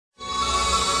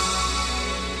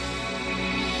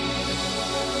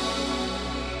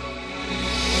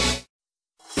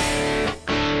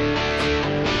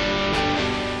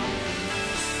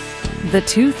The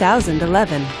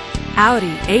 2011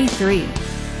 Audi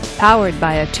A3. Powered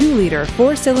by a 2-liter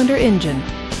 4-cylinder engine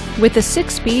with a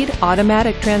 6-speed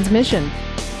automatic transmission.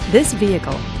 This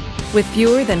vehicle, with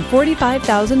fewer than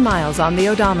 45,000 miles on the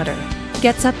odometer,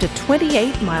 gets up to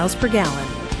 28 miles per gallon.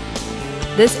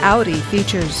 This Audi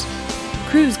features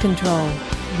cruise control,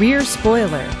 rear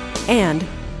spoiler, and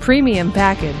premium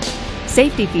package.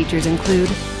 Safety features include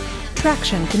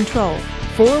traction control,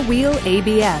 4-wheel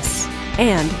ABS,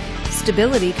 and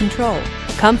stability control.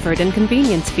 Comfort and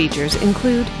convenience features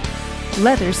include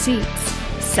leather seats,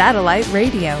 satellite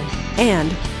radio, and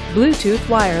Bluetooth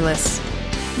wireless.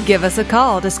 Give us a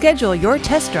call to schedule your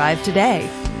test drive today.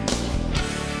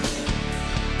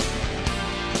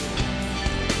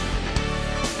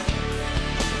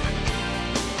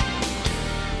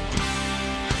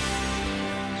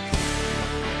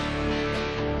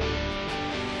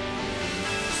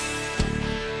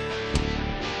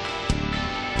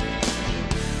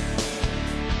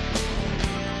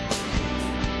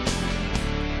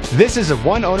 This is a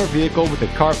one-owner vehicle with a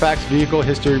Carfax Vehicle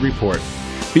History Report.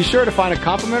 Be sure to find a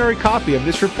complimentary copy of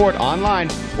this report online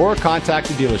or contact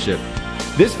the dealership.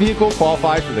 This vehicle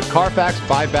qualifies for the Carfax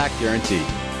Buyback Guarantee.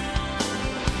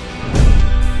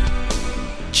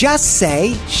 Just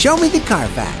say, "Show me the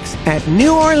Carfax" at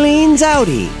New Orleans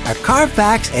Audi, a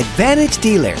Carfax Advantage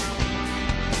dealer.